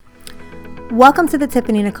Welcome to the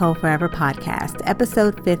Tiffany Nicole Forever podcast,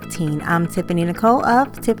 episode 15. I'm Tiffany Nicole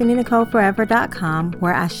of TiffanyNicoleForever.com,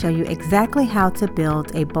 where I show you exactly how to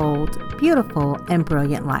build a bold, beautiful, and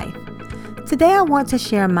brilliant life. Today, I want to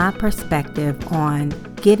share my perspective on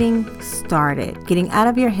getting started, getting out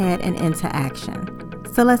of your head and into action.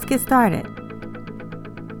 So let's get started.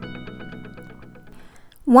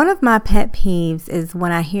 One of my pet peeves is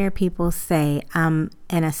when I hear people say I'm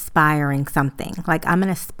an aspiring something, like I'm an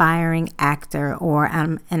aspiring actor or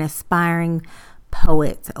I'm an aspiring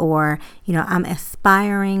poet or, I'm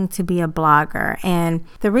aspiring to be a blogger. And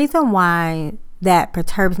the reason why that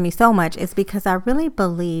perturbs me so much is because I really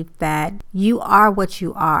believe that you are what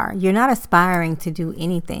you are. You're not aspiring to do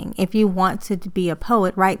anything. If you want to be a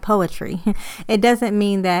poet, write poetry. It doesn't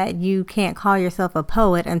mean that you can't call yourself a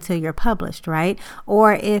poet until you're published, right?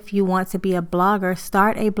 Or if you want to be a blogger,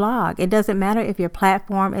 start a blog. It doesn't matter if your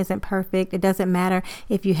platform isn't perfect. It doesn't matter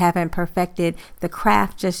if you haven't perfected the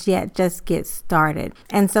craft just yet. Just get started.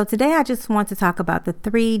 And so today I just want to talk about the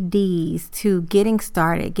 3 Ds to getting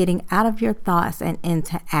started, getting out of your thoughts and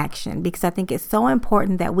into action, because I think it's so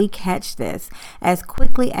important that we catch this as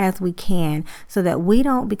quickly as we can so that we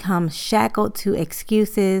don't become shackled to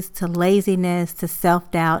excuses, to laziness, to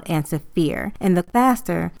self-doubt, and to fear. And the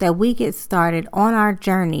faster that we get started on our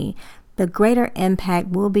journey, the greater impact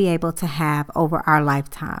we'll be able to have over our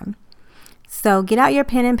lifetime. So get out your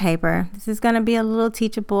pen and paper. This is going to be a little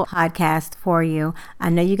teachable podcast for you. I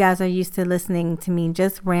know you guys are used to listening to me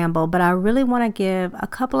just ramble, but I really want to give a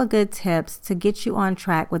couple of good tips to get you on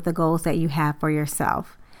track with the goals that you have for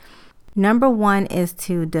yourself. Number 1 is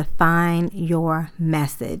to define your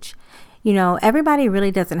message. Everybody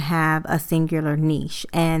really doesn't have a singular niche,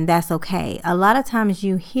 and that's okay. A lot of times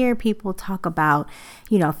you hear people talk about,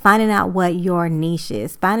 finding out what your niche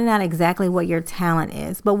is, finding out exactly what your talent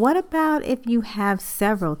is. But what about if you have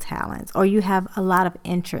several talents or you have a lot of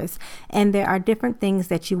interests and there are different things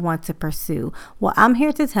that you want to pursue? Well, I'm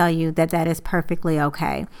here to tell you that that is perfectly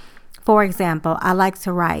okay. For example, I like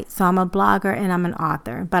to write, so I'm a blogger and I'm an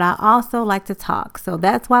author, but I also like to talk. So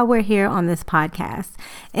that's why we're here on this podcast.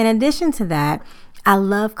 In addition to that, I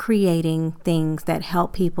love creating things that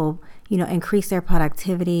help people, increase their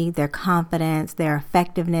productivity, their confidence, their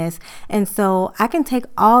effectiveness. And so I can take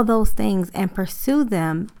all those things and pursue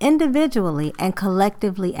them individually and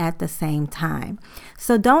collectively at the same time.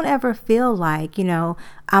 So don't ever feel like,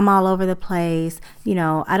 I'm all over the place.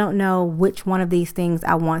 I don't know which one of these things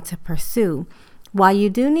I want to pursue. While you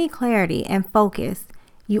do need clarity and focus,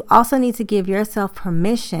 you also need to give yourself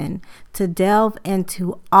permission to delve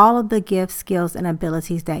into all of the gifts, skills, and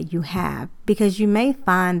abilities that you have, because you may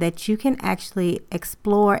find that you can actually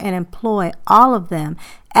explore and employ all of them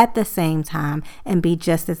at the same time and be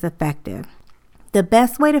just as effective. The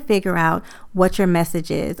best way to figure out what your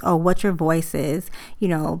message is or what your voice is,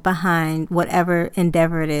 behind whatever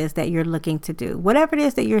endeavor it is that you're looking to do, whatever it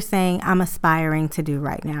is that you're saying, I'm aspiring to do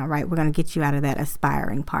right now, right? We're going to get you out of that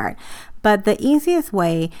aspiring part. But the easiest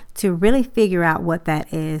way to really figure out what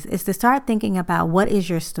that is to start thinking about what is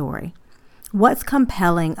your story? What's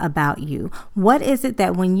compelling about you? What is it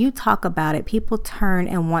that when you talk about it, people turn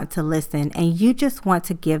and want to listen and you just want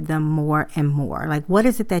to give them more and more? Like, what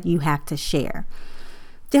is it that you have to share?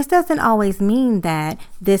 This doesn't always mean that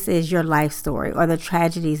this is your life story or the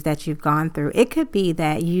tragedies that you've gone through. It could be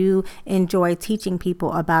that you enjoy teaching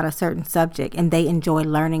people about a certain subject and they enjoy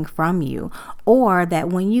learning from you. Or that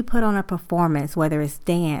when you put on a performance, whether it's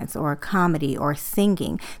dance or comedy or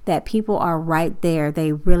singing, that people are right there.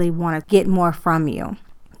 They really want to get more from you.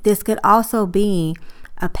 This could also be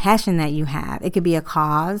a passion that you have. It could be a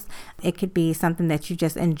cause. It could be something that you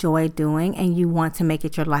just enjoy doing and you want to make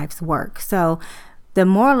it your life's work. So the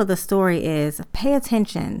moral of the story is pay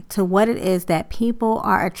attention to what it is that people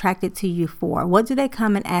are attracted to you for. What do they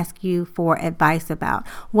come and ask you for advice about?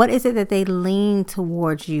 What is it that they lean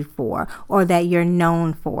towards you for or that you're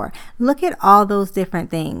known for? Look at all those different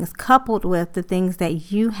things coupled with the things that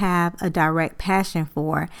you have a direct passion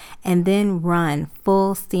for, and then run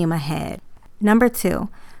full steam ahead. Number 2.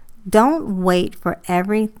 Don't wait for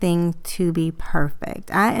everything to be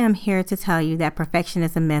perfect. I am here to tell you that perfection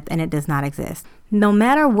is a myth and it does not exist. No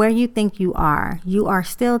matter where you think you are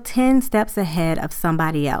still 10 steps ahead of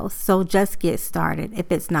somebody else. So just get started.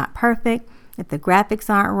 If it's not perfect, if the graphics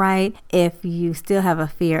aren't right, if you still have a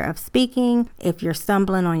fear of speaking, if you're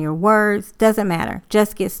stumbling on your words, doesn't matter.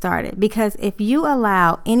 Just get started. Because if you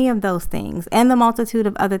allow any of those things and the multitude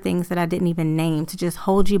of other things that I didn't even name to just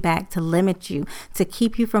hold you back, to limit you, to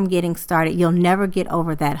keep you from getting started, you'll never get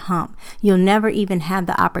over that hump. You'll never even have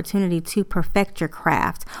the opportunity to perfect your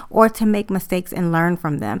craft or to make mistakes and learn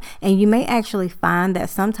from them. And you may actually find that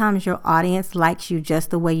sometimes your audience likes you just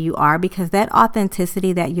the way you are, because that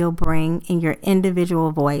authenticity that you'll bring in your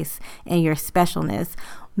individual voice and your specialness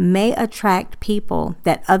may attract people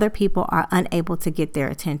that other people are unable to get their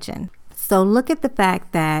attention. So look at the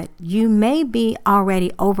fact that you may be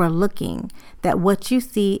already overlooking that what you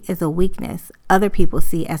see is a weakness, other people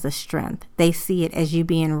see as a strength. They see it as you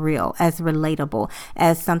being real, as relatable,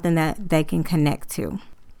 as something that they can connect to.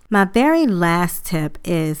 My very last tip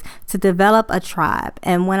is to develop a tribe.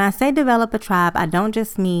 And when I say develop a tribe, I don't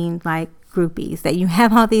just mean like groupies, that you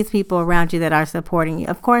have all these people around you that are supporting you.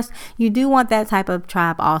 Of course, you do want that type of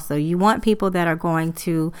tribe also. You want people that are going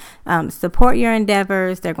to support your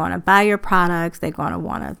endeavors. They're going to buy your products. They're going to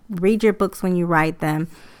want to read your books when you write them.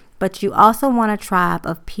 But you also want a tribe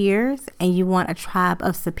of peers, and you want a tribe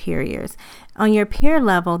of superiors. On your peer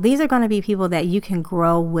level, these are going to be people that you can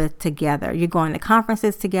grow with together. You're going to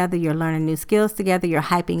conferences together. You're learning new skills together. You're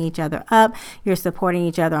hyping each other up. You're supporting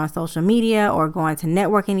each other on social media or going to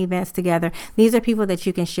networking events together. These are people that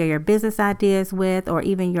you can share your business ideas with, or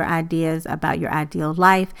even your ideas about your ideal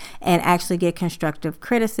life, and actually get constructive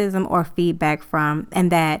criticism or feedback from.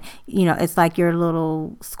 And that, it's like your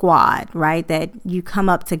little squad, right? That you come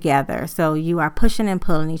up together. So you are pushing and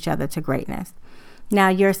pulling each other to greatness. Now,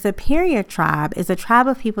 your superior tribe is a tribe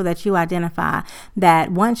of people that you identify that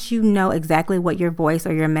once you know exactly what your voice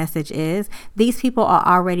or your message is, these people are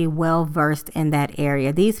already well versed in that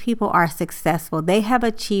area. These people are successful. They have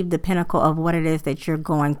achieved the pinnacle of what it is that you're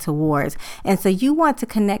going towards. And so you want to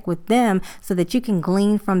connect with them so that you can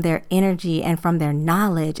glean from their energy and from their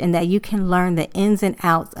knowledge, and that you can learn the ins and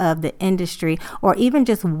outs of the industry, or even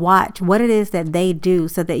just watch what it is that they do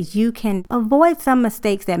so that you can avoid some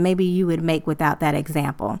mistakes that maybe you would make without that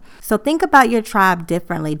example. So think about your tribe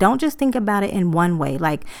differently. Don't just think about it in one way.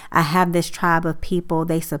 Like, I have this tribe of people,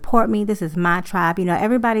 they support me, this is my tribe.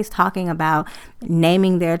 Everybody's talking about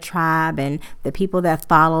naming their tribe and the people that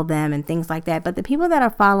follow them and things like that. But the people that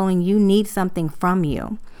are following you need something from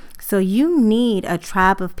you. So you need a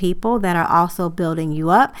tribe of people that are also building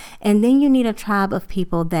you up. And then you need a tribe of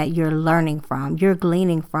people that you're learning from, you're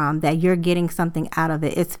gleaning from, that you're getting something out of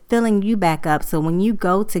it. It's filling you back up. So when you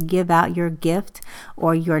go to give out your gift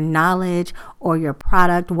or your knowledge or your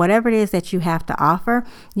product, whatever it is that you have to offer,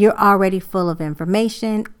 you're already full of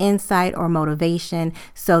information, insight, or motivation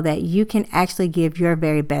so that you can actually give your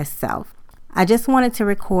very best self. I just wanted to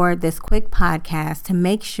record this quick podcast to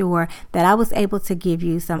make sure that I was able to give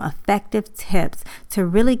you some effective tips to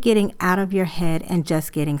really getting out of your head and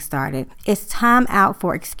just getting started. It's time out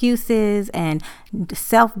for excuses and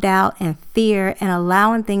self-doubt and fear and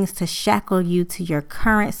allowing things to shackle you to your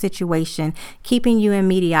current situation, keeping you in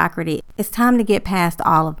mediocrity. It's time to get past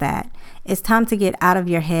all of that. It's time to get out of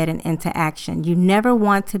your head and into action. You never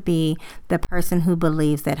want to be the person who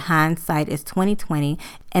believes that hindsight is 20/20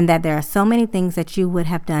 and that there are so many things that you would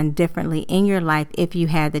have done differently in your life if you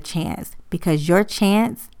had the chance, because your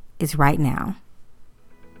chance is right now.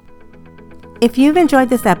 If you've enjoyed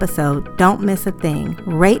this episode, don't miss a thing.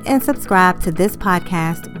 Rate and subscribe to this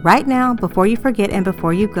podcast right now before you forget and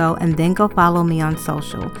before you go, and then go follow me on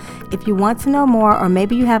social. If you want to know more, or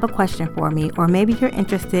maybe you have a question for me, or maybe you're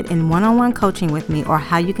interested in one-on-one coaching with me or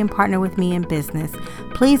how you can partner with me in business,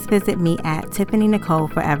 please visit me at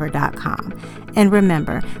TiffanyNicoleForever.com. And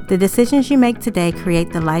remember, the decisions you make today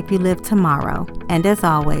create the life you live tomorrow. And as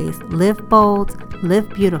always, live bold,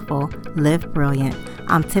 live beautiful, live brilliant.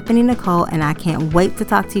 I'm Tiffany Nicole, and I can't wait to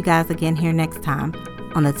talk to you guys again here next time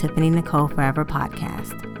on the Tiffany Nicole Forever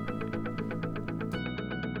podcast.